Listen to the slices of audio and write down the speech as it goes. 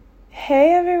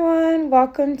Hey everyone,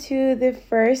 welcome to the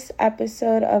first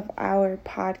episode of our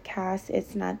podcast,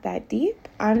 It's Not That Deep.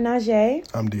 I'm Najee.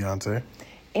 I'm Deontay.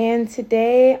 And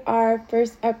today our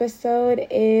first episode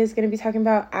is going to be talking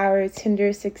about our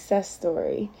Tinder success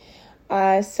story.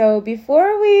 So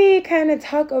before we kind of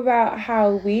talk about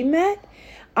how we met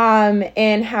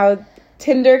and how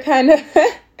Tinder kind of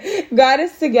got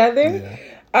us together,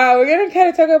 we're going to kind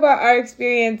of talk about our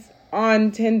experience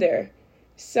on Tinder.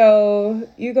 So,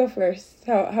 you go first.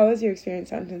 How was your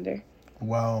experience on Tinder?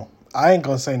 Well, I ain't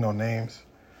gonna say no names,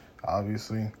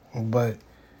 obviously. But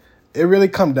it really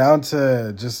come down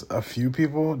to just a few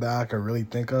people that I could really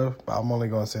think of. But I'm only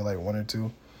gonna say like one or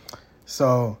two.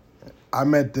 So, I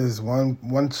met this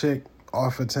one chick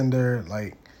off of Tinder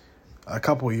like a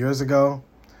couple of years ago.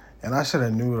 And I should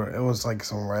have knew her. It was like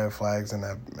some red flags and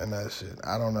that shit.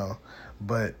 I don't know.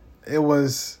 But it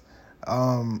was...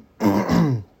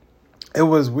 It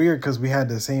was weird because we had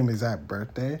the same exact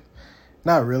birthday.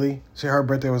 Not really. Her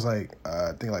birthday was like,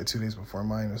 I think like 2 days before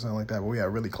mine or something like that. But we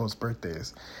had really close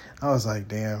birthdays. I was like,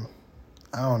 damn,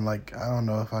 I don't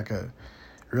know if I could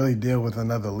really deal with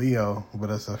another Leo, but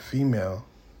as a female,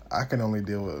 I can only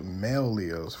deal with male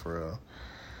Leos for real.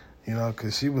 You know,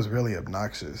 because she was really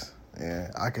obnoxious.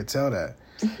 And I could tell that.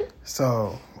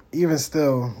 So even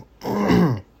still,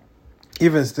 I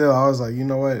was like, you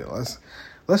know what,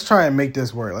 Let's try and make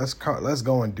this work. Let's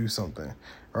go and do something,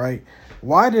 right?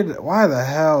 Why the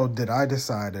hell did I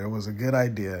decide that it was a good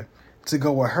idea to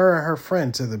go with her and her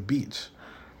friend to the beach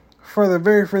for the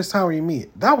very first time we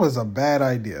meet? That was a bad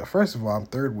idea. First of all, I'm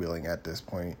third wheeling at this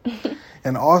point,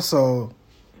 and also,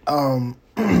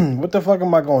 what the fuck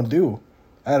am I gonna do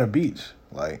at a beach?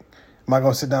 Like, am I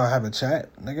gonna sit down and have a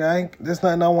chat? Nigga, there's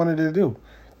nothing I wanted to do.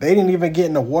 They didn't even get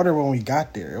in the water when we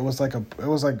got there. It was like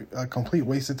a complete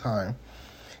waste of time.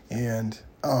 And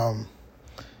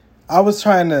I was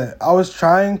trying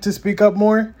to speak up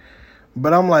more,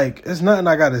 but I'm like, it's nothing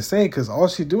I gotta say because all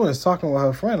she doing is talking with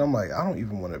her friend. I'm like, I don't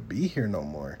even want to be here no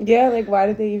more. Yeah, like why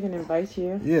did they even invite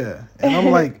you? Yeah, and I'm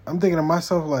like, I'm thinking to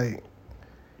myself like,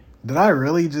 did I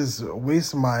really just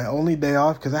waste my only day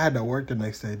off? Because I had to work the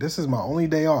next day. This is my only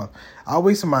day off. I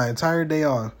wasted my entire day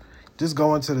off just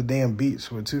going to the damn beach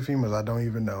with two females I don't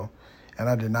even know. And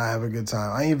I did not have a good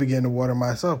time. I ain't even getting in the water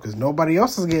myself because nobody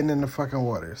else is getting in the fucking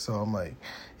water. So I'm like,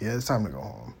 yeah, it's time to go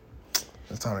home.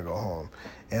 It's time to go home.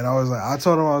 And I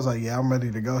told him, I was like, yeah, I'm ready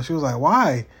to go. She was like,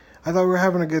 why? I thought we were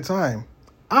having a good time.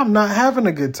 I'm not having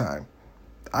a good time.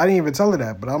 I didn't even tell her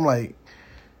that, but I'm like,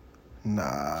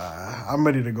 nah, I'm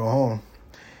ready to go home.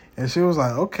 And she was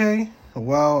like, okay,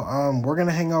 well, we're going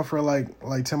to hang out for like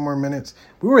 10 more minutes.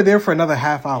 We were there for another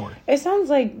half hour. It sounds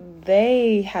like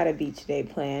they had a beach day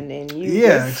planned and you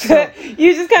just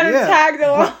kind of tagged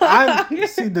along.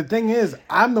 See, the thing is,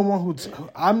 I'm the one who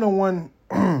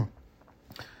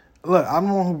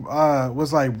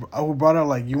was like, who brought up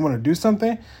like, you want to do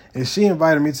something? And she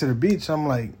invited me to the beach. I'm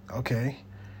like, okay.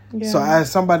 Yeah. So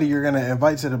as somebody you're going to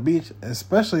invite to the beach,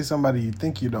 especially somebody you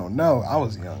think you don't know. I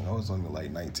was young. I was only like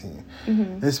 19.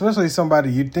 Mm-hmm. Especially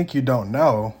somebody you think you don't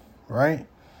know, right?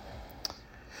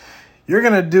 You're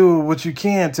going to do what you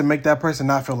can to make that person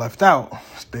not feel left out.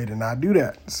 They did not do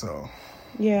that. So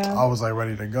yeah, I was like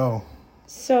ready to go.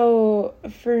 So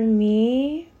for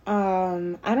me,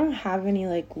 I don't have any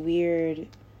like weird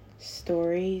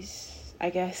stories,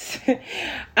 I guess.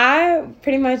 I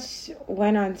pretty much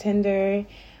went on Tinder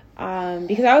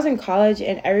because I was in college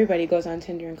and everybody goes on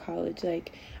Tinder in college.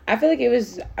 Like, I feel like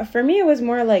for me, it was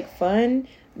more like fun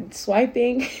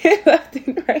swiping left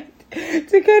and right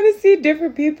to kind of see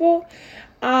different people.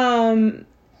 But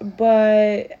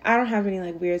I don't have any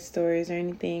like weird stories or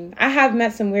anything. I have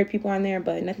met some weird people on there,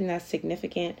 but nothing that's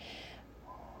significant.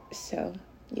 So,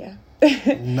 yeah.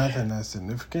 Nothing that's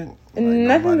significant? Like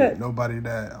nobody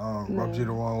that rubbed you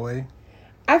the wrong way?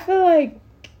 I feel like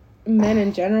men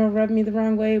in general rub me the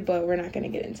wrong way, but we're not going to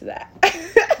get into that.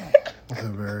 That's a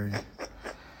very...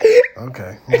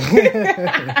 Okay.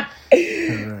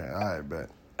 All right, bet.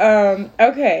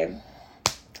 Okay.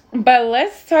 But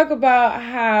let's talk about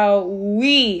how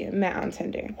we met on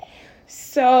Tinder.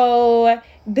 So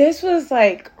this was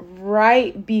like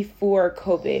right before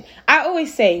COVID. I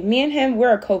always say, me and him,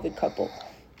 we're a COVID couple.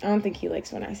 I don't think he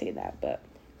likes when I say that, but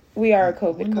we are a COVID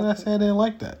couple. When did I say I didn't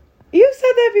like that? You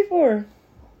said that before.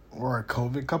 We're a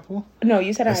COVID couple? No,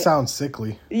 you said It sounds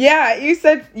sickly. Yeah, you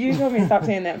told me to stop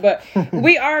saying that, but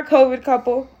we are a COVID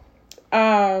couple.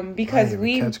 Because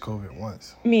we catch COVID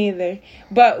once. Me either.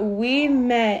 But we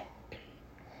met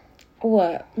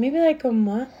maybe like a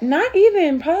month? Not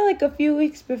even, probably like a few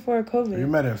weeks before COVID. We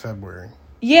met in February.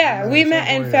 Yeah, we met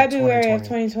in February of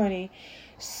 2020.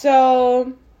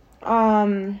 So,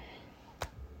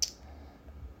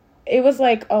 it was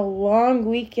like a long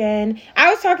weekend.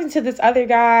 I was talking to this other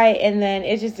guy, and then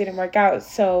it just didn't work out.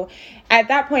 So at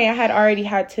that point, I had already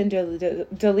had Tinder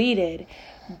deleted.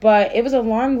 But it was a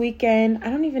long weekend. I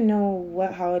don't even know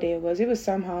what holiday it was. It was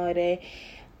some holiday.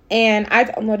 And I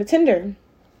downloaded Tinder.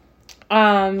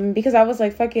 Because I was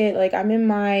like, fuck it. Like, I'm in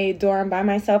my dorm by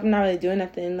myself. I'm not really doing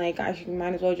nothing. Like, I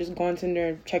might as well just go on Tinder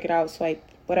and check it out, swipe,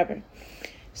 whatever.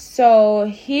 So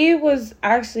he was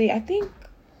actually, I think,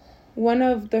 one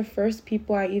of the first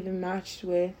people I even matched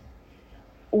with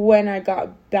when I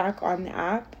got back on the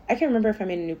app. I can't remember if I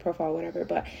made a new profile or whatever,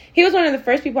 but he was one of the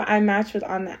first people I matched with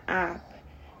on the app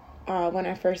when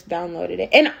I first downloaded it.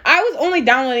 And I was only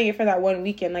downloading it for that one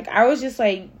weekend. Like, I was just,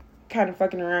 like, kind of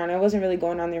fucking around. I wasn't really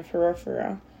going on there for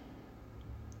real.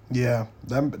 Yeah,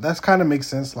 that's kind of makes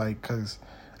sense, like, because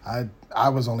I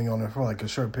was only on it for, like, a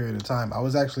short period of time. I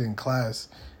was actually in class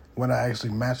when I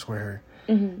actually matched with her.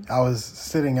 I was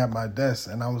sitting at my desk,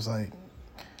 and I was like,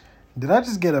 did I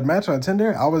just get a match on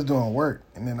Tinder? I was doing work,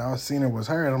 and then I was seeing it was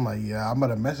her, and I'm like, yeah, I'm going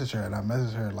to message her. And I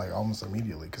messaged her, like, almost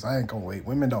immediately, because I ain't going to wait.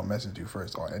 Women don't message you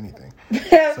first on anything.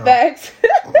 Facts.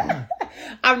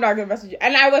 I'm not going to message you.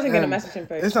 And I wasn't going to message him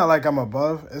first. It's not like I'm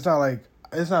above. It's not like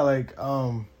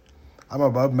I'm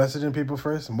above messaging people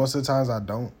first. Most of the times I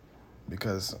don't,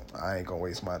 because I ain't going to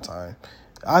waste my time.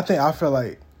 I feel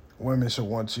like women should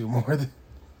want you more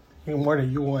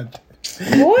than you want.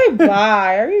 Boy,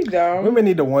 bye. Are you dumb? Women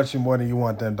need to want you more than you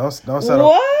want them. Don't settle.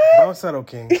 What? Don't settle,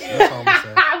 King. That's all I'm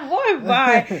saying. Boy,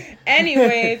 bye.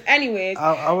 Anyways.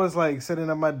 I was like sitting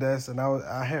at my desk, and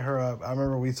I hit her up. I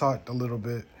remember we talked a little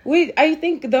bit. I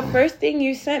think the first thing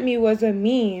you sent me was a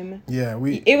meme. Yeah,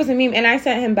 it was a meme, and I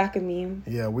sent him back a meme.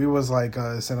 Yeah, we was like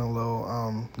sending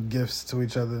little gifts to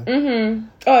each other.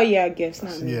 Oh yeah, gifts,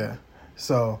 not me. Yeah,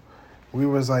 so we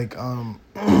was like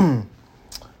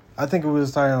I think it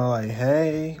was something like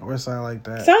hey or something like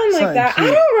that. Something like that. Cute.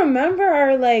 I don't remember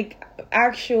our like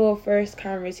actual first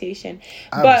conversation.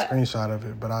 I have a screenshot of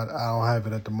it, but I don't have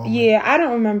it at the moment. Yeah, I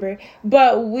don't remember.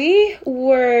 But we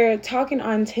were talking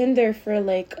on Tinder for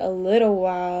like a little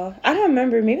while. I don't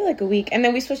remember, maybe like a week. And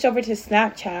then we switched over to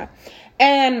Snapchat.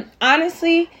 And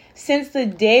honestly, since the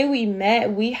day we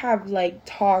met, we have like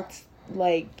talked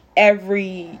like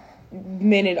every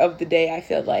minute of the day. I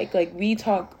feel like we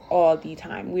talk all the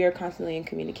time. We are constantly in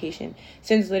communication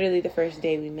since literally the first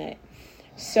day we met.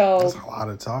 So that's a lot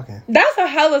of talking. That's a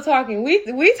hell of talking.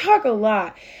 We talk a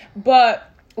lot.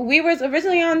 But we was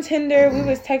originally on Tinder. We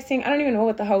was texting. I don't even know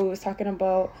what the hell we was talking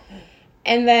about.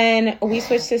 And then we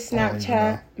switched to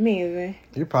Snapchat. Me either.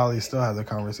 You probably still have the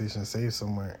conversation saved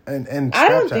somewhere. And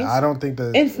Snapchat, I don't think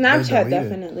that in Snapchat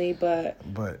definitely, but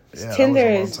yeah, Tinder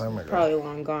is probably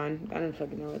long gone. I don't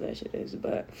fucking know what that shit is,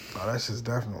 but that shit's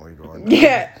definitely gone.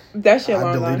 Yeah, that shit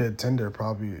long gone. I deleted Tinder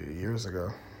probably years ago.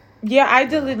 Yeah, I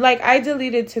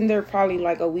deleted Tinder probably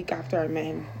like a week after I met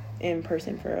him in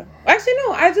person for real. Actually,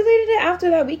 no, I deleted it after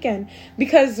that weekend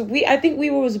because I think we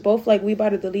was both like, we about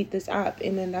to delete this app,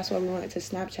 and then that's why we went to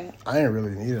Snapchat. I didn't really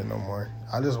need it no more.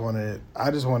 I just wanted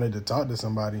to talk to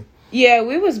somebody. Yeah,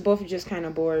 we was both just kind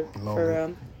of bored. Lonely. For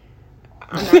real.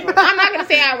 I'm not gonna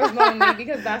say I was lonely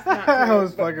because that's not true. I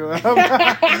was fucking with him.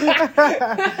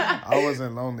 I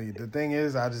wasn't lonely. The thing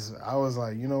is, I was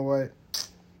like, you know what?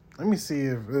 Let me see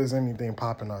if there's anything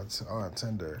popping on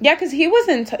Tinder. Yeah, because he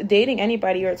wasn't dating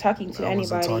anybody or talking to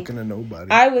anybody. I wasn't talking to nobody.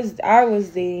 I was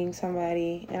dating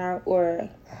somebody, I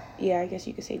guess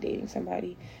you could say dating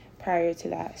somebody prior to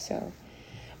that. So,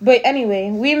 but anyway,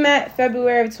 we met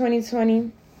February of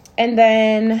 2020, and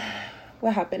then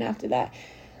what happened after that?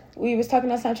 We was talking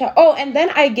on Snapchat. Oh, and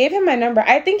then I gave him my number.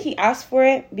 I think he asked for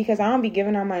it because I don't be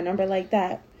giving out my number like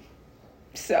that.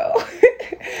 So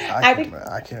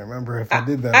I can't remember if I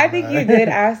did that. I think you did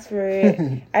ask for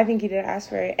it. I think you did ask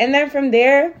for it. And then from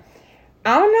there,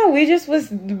 I don't know, we just was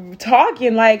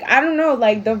talking. Like, I don't know,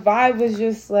 like the vibe was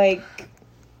just like,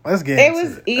 let's get it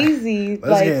was easy. Let's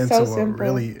like, get into so what simple.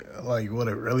 Really, like what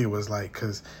it really was like,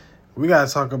 because we gotta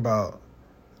talk about.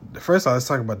 First of all, let's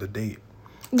talk about the date.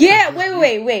 Yeah,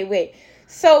 wait.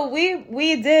 So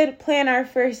we did plan our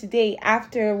first date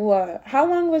after what? How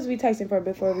long was we texting for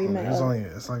before we met?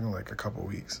 It's like a couple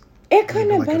weeks. It couldn't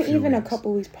have been even a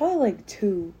couple weeks. Probably like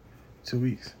 2. 2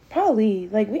 weeks. Probably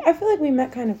I feel like we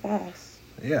met kind of fast.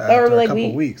 Yeah, after a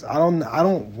couple weeks. I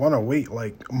don't want to wait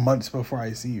like months before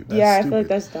I see you. That's I feel like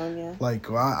that's dumb. Yeah. Like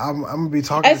I'm gonna be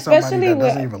talking to somebody that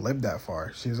doesn't even live that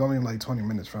far. She's only like 20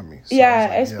 minutes from me. So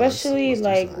especially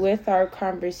let's with our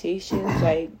conversations,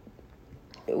 like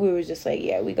we were just like,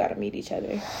 yeah, we gotta meet each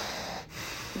other.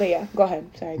 But yeah, go ahead.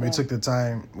 Sorry. We took the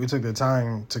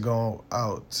time to go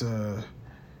out to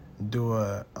do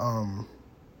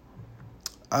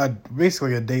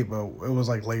basically a date, but it was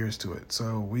like layers to it.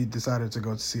 So we decided to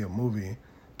go to see a movie.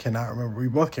 Cannot remember. We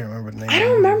both can't remember the name. I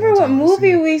don't remember what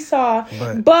movie we saw.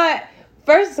 But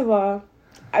first of all,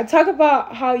 I talk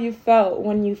about how you felt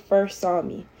when you first saw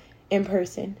me in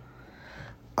person.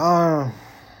 I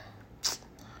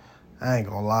ain't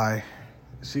gonna lie.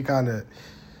 She kind of,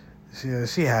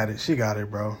 she had it. She got it,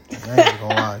 bro. I ain't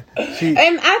gonna lie.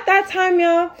 And at that time,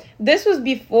 y'all, this was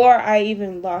before I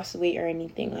even lost weight or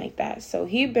anything like that. So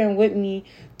he'd been with me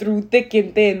through thick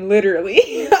and thin,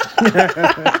 literally.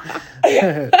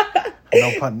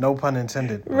 No pun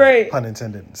intended. Right. Pun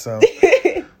intended. So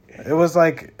it was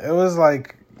like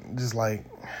just like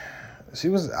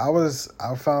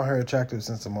I found her attractive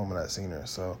since the moment I seen her.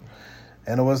 So,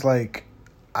 and it was like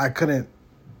I couldn't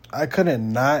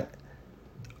not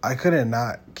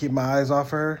keep my eyes off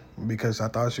of her because I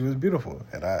thought she was beautiful,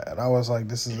 and I was like,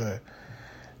 this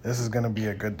is gonna be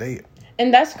a good date.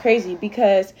 And that's crazy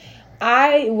because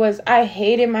I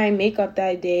hated my makeup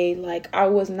that day. Like, I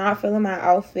was not feeling my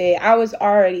outfit. I was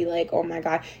already like, oh my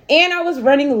God. And I was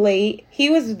running late. He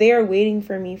was there waiting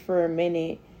for me for a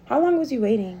minute. How long was you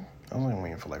waiting? I was only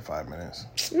waiting for like 5 minutes.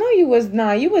 No, you was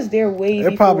not. You was there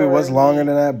waiting. It probably was longer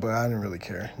than that, but I didn't really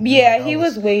care. Yeah, like, he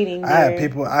was waiting there.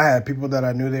 I had people that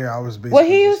I knew there. I was basically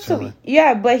he used to.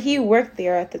 Yeah, but he worked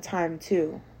there at the time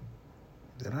too.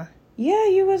 Did I? Yeah,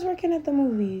 he was working at the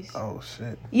movies. Oh,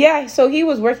 shit. Yeah, so he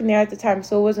was working there at the time,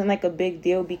 so it wasn't like a big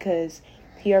deal because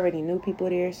he already knew people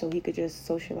there, so he could just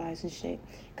socialize and shit.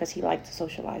 Because he liked to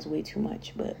socialize way too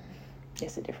much, but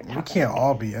it's a different topic. We can't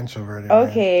all be introverted.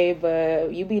 Okay, man.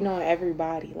 But you be knowing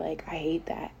everybody. Like, I hate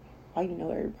that. Why you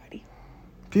know everybody?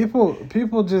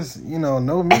 People just,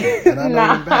 know me, and I know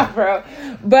them back. Bro.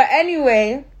 But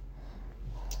anyway,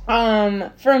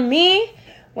 for me,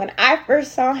 when I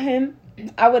first saw him,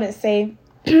 I wouldn't say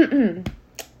I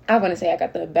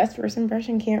got the best first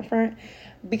impression, can't front,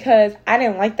 because I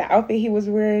didn't like the outfit he was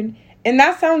wearing. And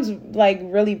that sounds like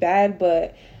really bad,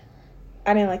 but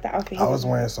I didn't like the outfit. I was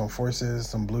wearing some Forces,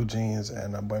 some blue jeans,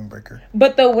 and a windbreaker.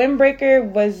 But the windbreaker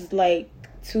was like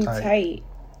too tight.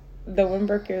 The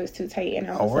windbreaker was too tight, and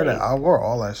I wore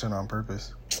all that shit on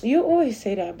purpose. You always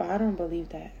say that, but I don't believe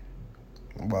that.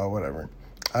 Well, whatever.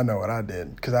 I know what I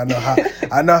did because I know how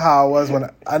I was when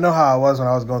I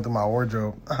was going through my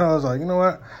wardrobe. I was like, you know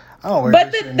what, I don't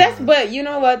wear this shit. But you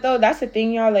know what though, that's the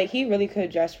thing, y'all. Like, he really could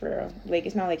dress for real. Like,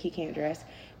 it's not like he can't dress.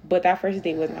 But that first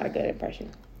date was not a good impression.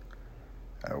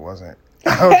 It wasn't.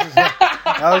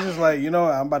 I was just like, you know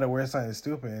what, I'm about to wear something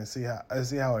stupid and see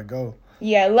how it go.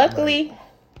 Yeah, luckily, like,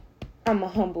 I'm a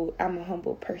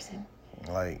humble person.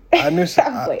 Like, I knew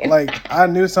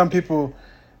some people.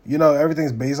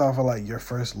 Everything's based off of like your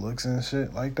first looks and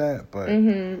shit like that. But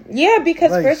yeah,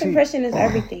 because like, first impression is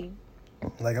everything.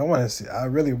 Like, I want to see. I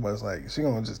really was like, she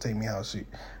gonna just take me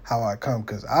how I come,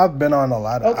 because I've been on a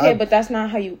lot of. Okay, but that's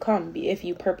not how you come. If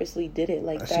you purposely did it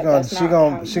like that, she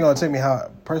gonna take me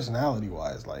how personality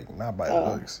wise, like not by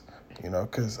looks.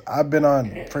 Because I've been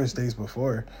on first dates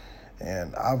before,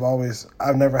 and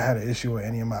I've never had an issue with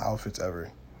any of my outfits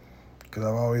ever, because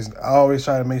I always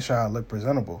try to make sure I look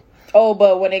presentable. Oh,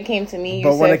 but when it came to me,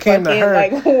 when it came to her,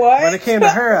 like, what? When it came to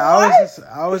her,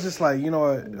 I was just like, you know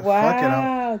what?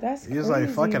 Wow, that's crazy. He was like,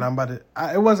 fuck it, I'm about to.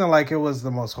 It wasn't like it was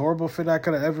the most horrible fit I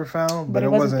could have ever found, but it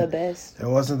wasn't the best. It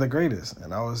wasn't the greatest,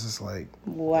 and I was just like,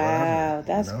 wow,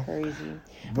 that's crazy.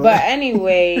 But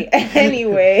anyway,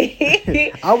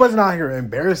 I wasn't out here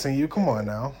embarrassing you. Come on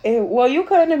now. Well, you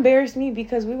couldn't embarrass me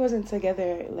because we wasn't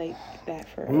together like that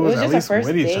for. We was at least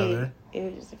with each other. It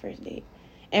was just the first date.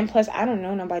 And plus, I don't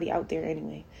know nobody out there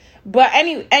anyway. But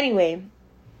anyway,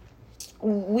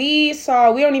 we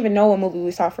don't even know what movie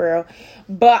we saw for real.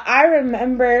 But I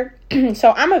remember,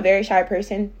 so I'm a very shy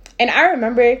person. And I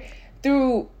remember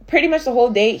through pretty much the whole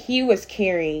date, he was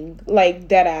carrying, like,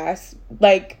 dead ass.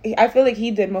 Like, I feel like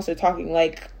he did most of the talking.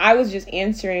 Like, I was just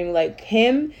answering, like,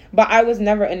 him, but I was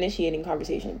never initiating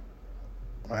conversation.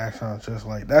 That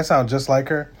sounds just like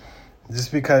her.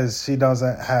 Just because she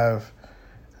doesn't have...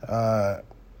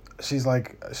 she's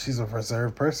a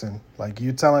reserved person. Like,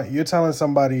 you're telling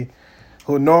somebody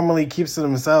who normally keeps to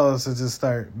themselves to just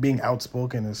start being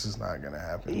outspoken. It's just not gonna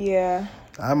happen. Yeah.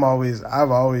 I've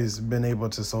always been able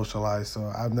to socialize,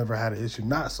 so I've never had an issue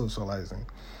not socializing.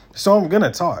 So I'm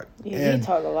gonna talk. Yeah, you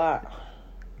talk a lot.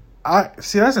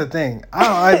 That's the thing.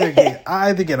 I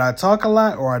either talk a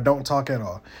lot or I don't talk at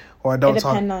all, or I don't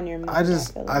talk. It depends on your mood.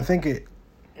 I think it.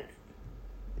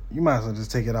 You might as well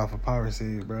just take it off of power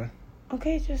save, bro.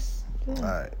 Okay, just do it. All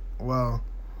right. Well,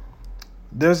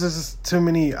 there's just too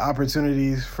many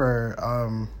opportunities for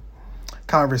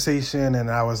conversation, and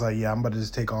I was like, yeah, I'm about to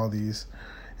just take all these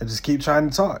and just keep trying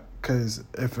to talk. Because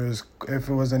if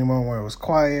it was any moment where it was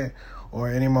quiet, or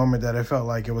any moment that it felt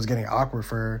like it was getting awkward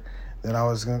for her, then I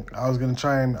was gonna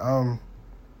try and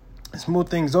smooth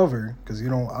things over. Because I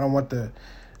don't want the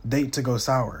date to go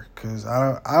sour. Because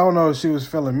I don't know if she was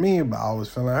feeling me, but I was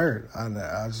feeling her.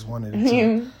 I just wanted to.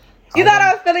 You thought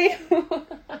I was feeling you.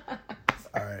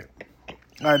 All right.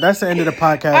 That's the end of the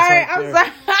podcast. All right, I'm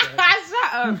sorry.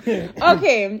 Shut up.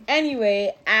 Okay.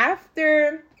 Anyway,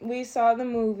 after we saw the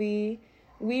movie,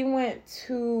 we went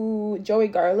to Joey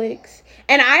Garlic's,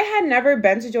 and I had never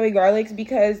been to Joey Garlic's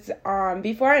because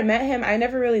before I met him, I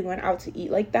never really went out to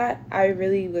eat like that. I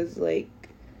really was like,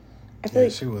 I feel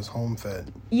like she was home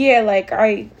fed. Yeah, like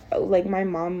my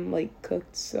mom like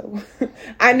cooked, so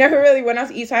I never really went out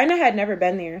to eat. So I had never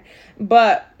been there,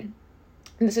 but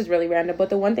this is really random. But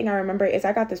the one thing I remember is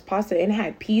I got this pasta and it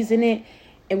had peas in it,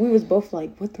 and we was both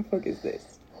like, "What the fuck is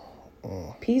this?"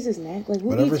 Peas is nasty. Like,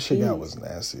 whatever she got was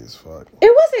nasty as fuck.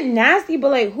 It wasn't nasty,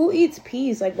 but like, who eats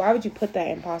peas? Like, why would you put that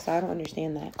in pasta? I don't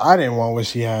understand that. I didn't want what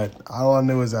she had. All I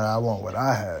knew is that I want what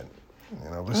I had.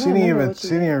 But she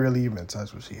didn't really even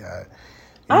touch what she had.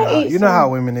 You know how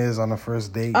women is on the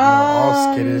first date,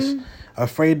 all skittish,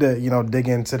 afraid to, dig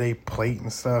into their plate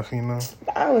and stuff,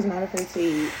 I was not afraid to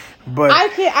eat. But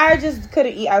I just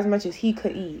couldn't eat as much as he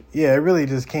could eat. Yeah, it really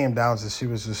just came down to she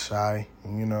was just shy,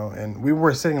 and we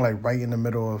were sitting like right in the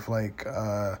middle of like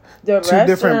two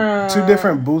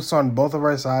different booths on both of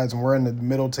our sides, and we're in the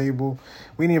middle table.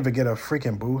 We didn't even get a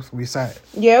freaking booth. We sat.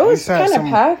 Yeah, it was kind of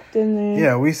packed in there.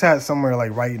 Yeah, we sat somewhere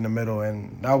like right in the middle,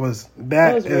 and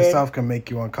that itself can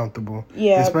make you uncomfortable.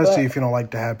 Yeah, especially if you don't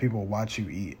like to have people watch you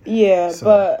eat. Yeah,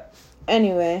 but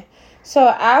anyway, so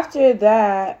after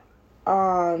that.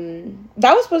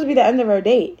 That was supposed to be the end of our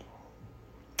date.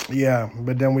 Yeah,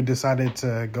 but then we decided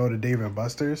to go to Dave and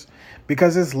Buster's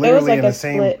because it's literally in the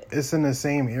same. It's in the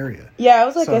same area. Yeah, it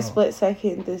was like a split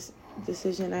second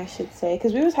decision, I should say,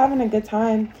 because we was having a good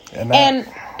time. And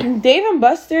Dave and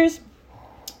Buster's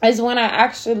is when I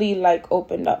actually like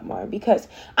opened up more, because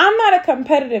I'm not a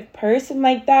competitive person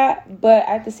like that, but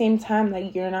at the same time,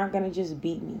 like, you're not gonna just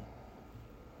beat me.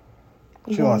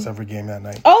 She lost every game that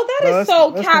night. Oh, that is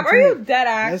so cap. Are you dead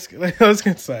ass? Let's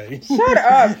say. Shut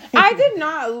up. I did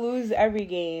not lose every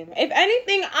game. If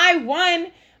anything, I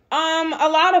won a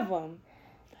lot of them.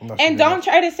 No, and don't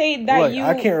try to say that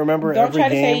I can't remember don't every try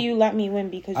to game. say you let me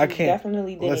win, because you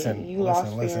definitely didn't.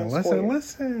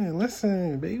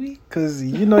 Listen, baby. Because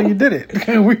you did it.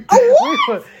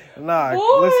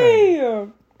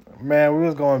 Listen. Man, we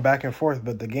was going back and forth,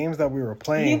 but the games that we were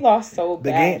playing... He lost so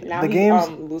bad. Now he's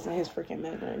losing his freaking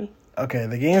memory. Okay,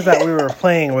 the games that we were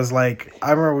playing was like... I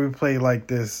remember we played like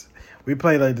this... We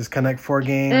played like this Connect 4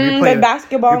 game. We played the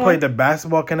basketball We played the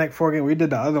basketball Connect 4 game. We did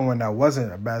the other one that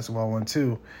wasn't a basketball one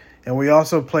too. And we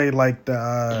also played like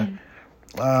the...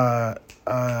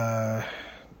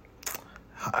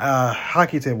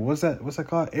 hockey table. What's that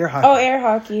called? Air hockey. Oh, air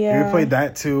hockey, yeah. We played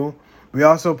that too. We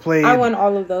also played... I won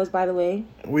all of those, by the way.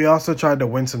 We also tried to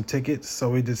win some tickets, so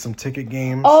we did some ticket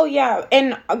games. Oh, yeah.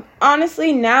 And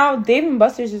honestly, now Dave &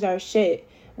 Buster's is our shit.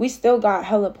 We still got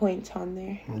hella points on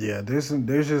there. Yeah, there's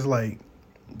just, like,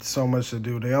 so much to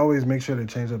do. They always make sure to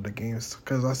change up the games,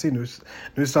 because I see new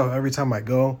stuff every time I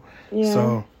go. Yeah.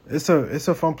 So it's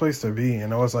a fun place to be.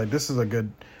 And I was like, this is a good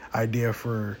idea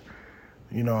for,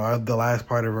 the last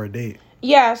part of our date.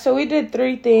 Yeah, so we did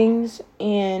 3 things,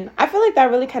 and I feel like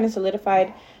that really kind of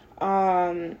solidified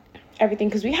everything,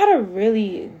 because we had a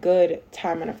really good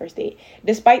time on our first date.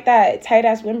 Despite that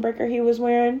tight-ass windbreaker he was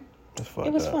wearing,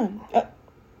 it was fun.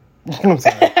 I'm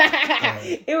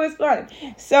sorry. It was fun.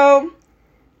 So,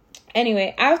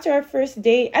 anyway, after our first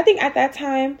date, I think at that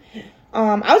time,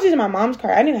 I was using my mom's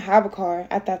car. I didn't even have a car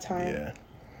at that time.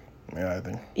 Yeah, I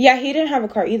think. Yeah, he didn't have a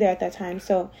car either at that time,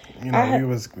 so we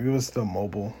was still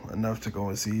mobile enough to go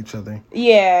and see each other.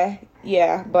 Yeah,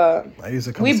 but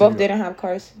we both didn't have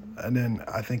cars. And then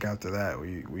I think after that,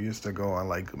 we used to go on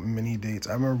like mini dates.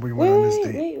 I remember we went on this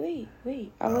date.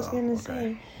 Wait. I was gonna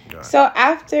say. So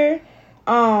after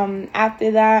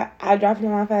that, I dropped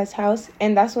him off at his house,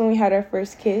 and that's when we had our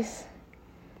first kiss.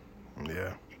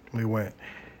 Yeah, we went.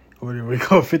 Where did we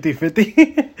go?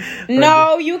 50-50?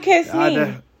 No, you kissed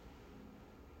me.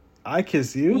 I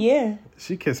kissed you? Yeah.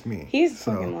 She kissed me. He's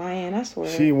fucking lying, I swear.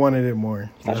 She wanted it more.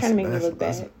 Stop trying to make me look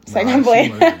bad. Second play.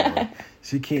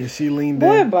 She leaned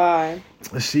Boy, in. bye.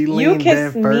 She leaned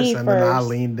in first, and then I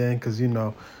leaned in, because,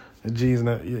 the G's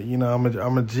not, I'm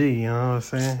a G, you know what I'm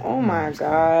saying? Oh my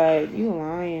God, you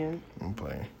lying. I'm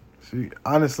playing. He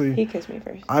kissed me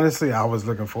first. Honestly, I was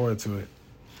looking forward to it.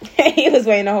 He was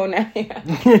waiting the whole night.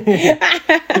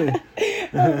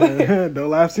 Don't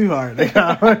laugh too hard. You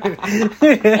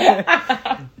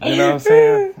know what I'm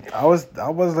saying? I was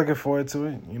looking forward to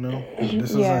it. You know,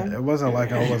 it wasn't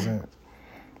like I wasn't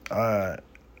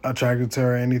attracted to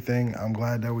her or anything. I'm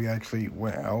glad that we actually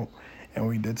went out and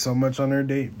we did so much on our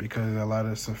date because it allowed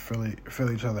us to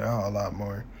fill each other out a lot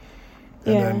more.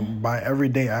 And then by every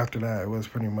day after that, it was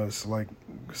pretty much like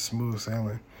smooth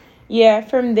sailing. Yeah,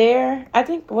 from there, I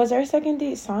think, was our second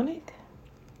date Sonic?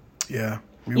 Yeah.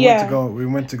 We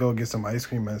went to go get some ice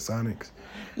cream at Sonic's.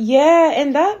 Yeah,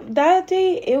 and that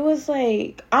day, it was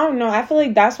like, I don't know, I feel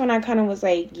like that's when I kind of was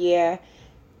like, yeah,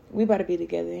 we about to be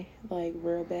together, like,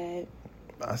 real bad.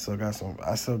 I still got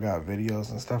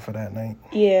videos and stuff for that night.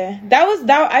 Yeah,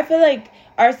 I feel like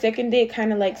our second date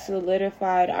kind of like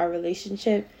solidified our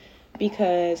relationship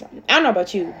because, I don't know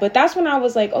about you, but that's when I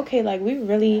was like, okay, like, we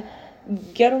really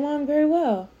get along very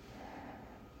well.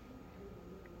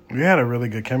 We had a really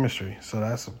good chemistry, so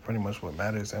that's pretty much what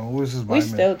matters. And we was just vibing. We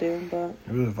still do, but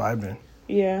we was vibing.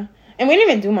 Yeah, and we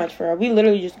didn't even do much for her. We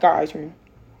literally just got ice cream.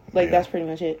 Like that's pretty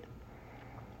much it.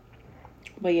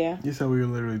 But yeah. You said we were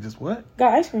literally just what?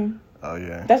 Got ice cream. Oh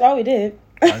yeah. That's all we did.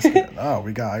 Ice cream. No,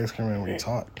 we got ice cream and we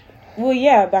talked. Well,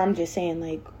 yeah, but I'm just saying,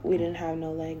 like, we didn't have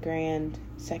no like grand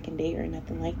second date or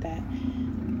nothing like that.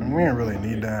 We didn't really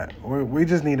need that. We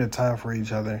just needed time for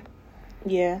each other.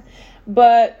 Yeah.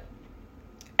 But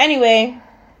anyway,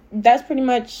 that's pretty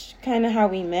much kind of how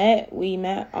we met. We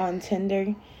met on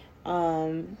Tinder.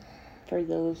 For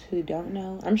those who don't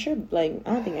know. I'm sure, like,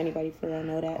 I don't think anybody for real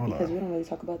know that because we don't really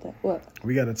talk about that. What?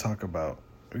 We gotta talk about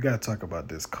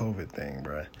this COVID thing,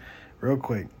 bruh. Real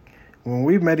quick. When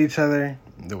we met each other,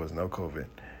 there was no COVID.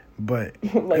 But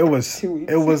like it was 2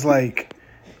 weeks. It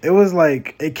was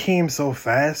like it came so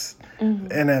fast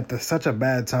and at such a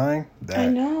bad time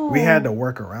that we had to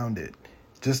work around it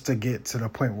just to get to the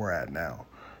point we're at now.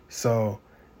 So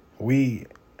we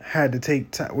had to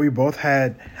take time.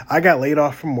 I got laid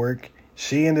off from work.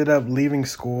 She ended up leaving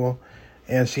school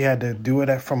and she had to do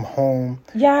it from home.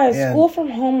 Yeah, school from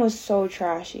home was so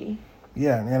trashy.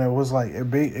 Yeah, and it was like,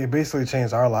 it basically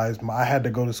changed our lives. I had to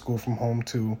go to school from home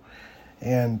too.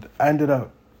 And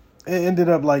it ended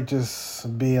up like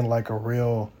just being like a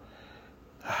real,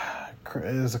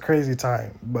 it was a crazy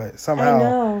time. But somehow. I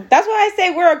know. That's why I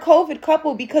say we're a COVID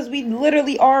couple because we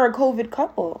literally are a COVID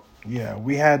couple. Yeah,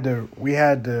 we had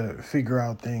to figure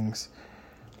out things.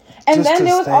 And then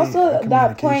there was also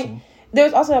that point.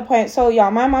 So,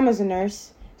 y'all, my mom is a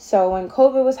nurse. So, when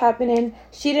COVID was happening,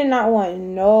 she did not want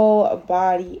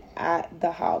nobody at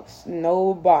the house.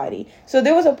 Nobody. So,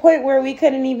 there was a point where we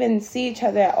couldn't even see each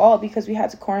other at all because we had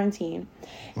to quarantine.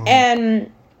 Mm-hmm.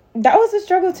 And that was a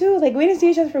struggle, too. Like, we didn't see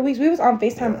each other for weeks. We was on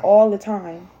FaceTime all the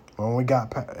time. When we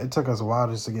got it took us a while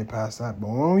just to get past that. But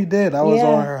when we did, I was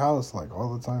on her house, like,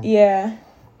 all the time. Yeah.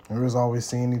 We was always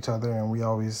seeing each other, and we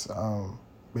always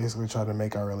basically tried to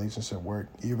make our relationship work,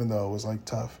 even though it was, like,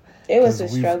 tough. It was a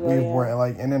struggle, We were,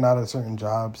 like, in and out of certain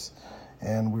jobs,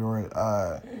 and we were,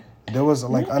 there was,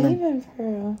 like,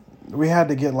 we had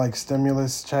to get, like,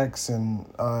 stimulus checks, and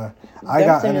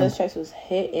stimulus checks was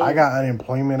hitting. I got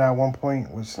unemployment at one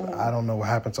point, which I don't know what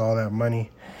happened to all that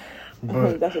money.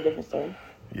 But that's a different story.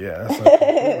 Yeah, that's a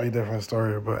completely different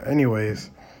story. But anyways,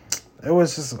 it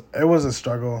was a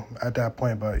struggle at that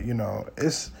point. But, you know,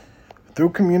 it's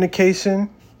through communication,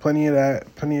 plenty of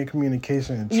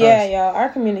communication and trust. Yeah, our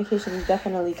communication is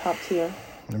definitely top tier.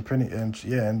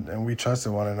 And we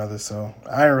trusted one another. So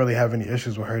I didn't really have any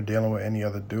issues with her dealing with any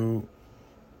other dude.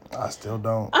 I still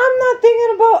don't. I'm not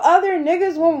thinking about other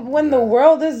niggas when the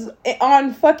world is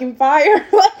on fucking fire.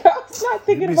 Like, I'm not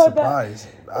thinking about surprised.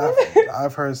 That.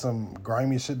 I've heard some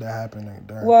grimy shit that happened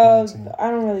during quarantine. I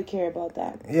don't really care about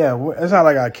that. Yeah, it's not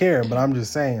like I care, but I'm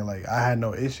just saying, like, I had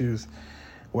no issues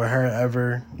with her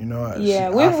ever, you know. Yeah,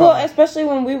 especially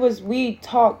when we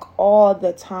talk all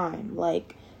the time.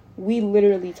 Like, we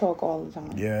literally talk all the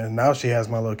time. Yeah, and now she has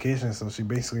my location, so she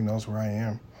basically knows where I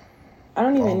am. I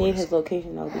don't even need his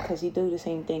location, though, because he do the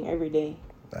same thing every day.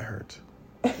 That hurts.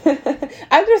 I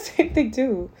do the same thing,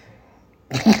 too.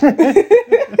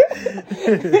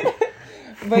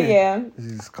 But, yeah. He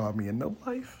just called me a no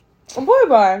life.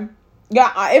 Boy.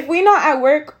 Yeah, if we not at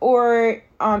work or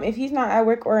if he's not at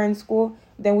work or in school,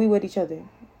 then we with each other.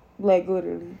 Like,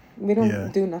 literally. We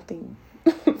don't do nothing.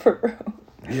 For real.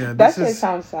 Yeah, that shit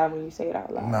sounds sad when you say it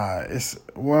out loud. Nah,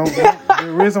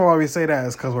 the reason why we say that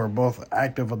is because we're both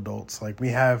active adults. Like, we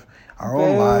have our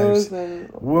own lives.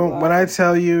 When I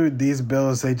tell you these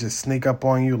bills, they just sneak up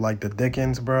on you like the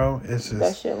Dickens, bro. It's just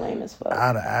that shit lame as fuck.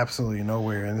 Out of absolutely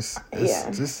nowhere, and it's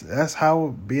just that's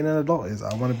how being an adult is.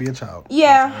 I want to be a child.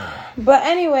 Yeah, but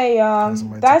anyway, y'all,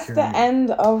 that's the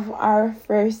end of our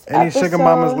first Any episode. sugar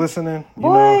mamas listening? You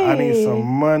know, I need some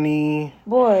money,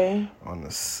 boy, on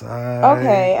the side.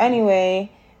 Okay.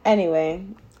 Anyway,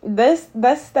 that's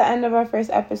the end of our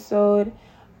first episode.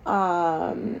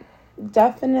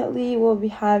 Definitely we'll be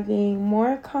having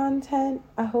more content.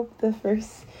 I hope this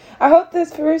first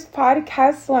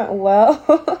podcast went well.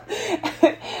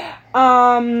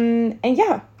 And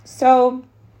yeah, so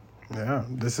yeah,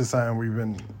 this is something we've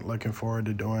been looking forward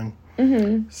to doing.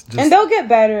 Mm-hmm. And they'll get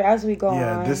better as we go on.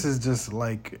 Yeah, this is just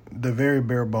like the very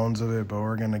bare bones of it, but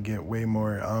we're gonna get way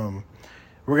more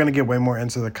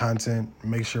into the content,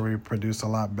 make sure we produce a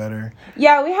lot better.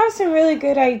 Yeah, we have some really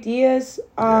good ideas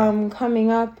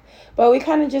coming up, but we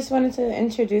kind of just wanted to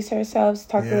introduce ourselves,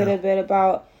 talk a little bit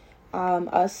about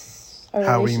us, our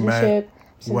how relationship,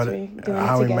 we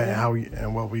met,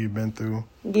 and what we've been through.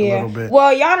 A little bit.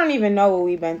 Well, y'all don't even know what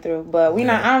we've been through, but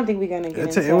I don't think we're gonna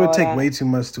get into it. Would take way too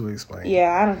much to explain.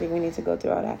 Yeah, I don't think we need to go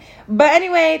through all that. But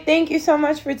anyway, thank you so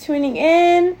much for tuning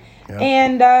in,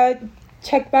 and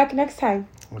check back next time.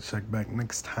 We'll check back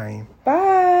next time.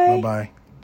 Bye. Bye-bye.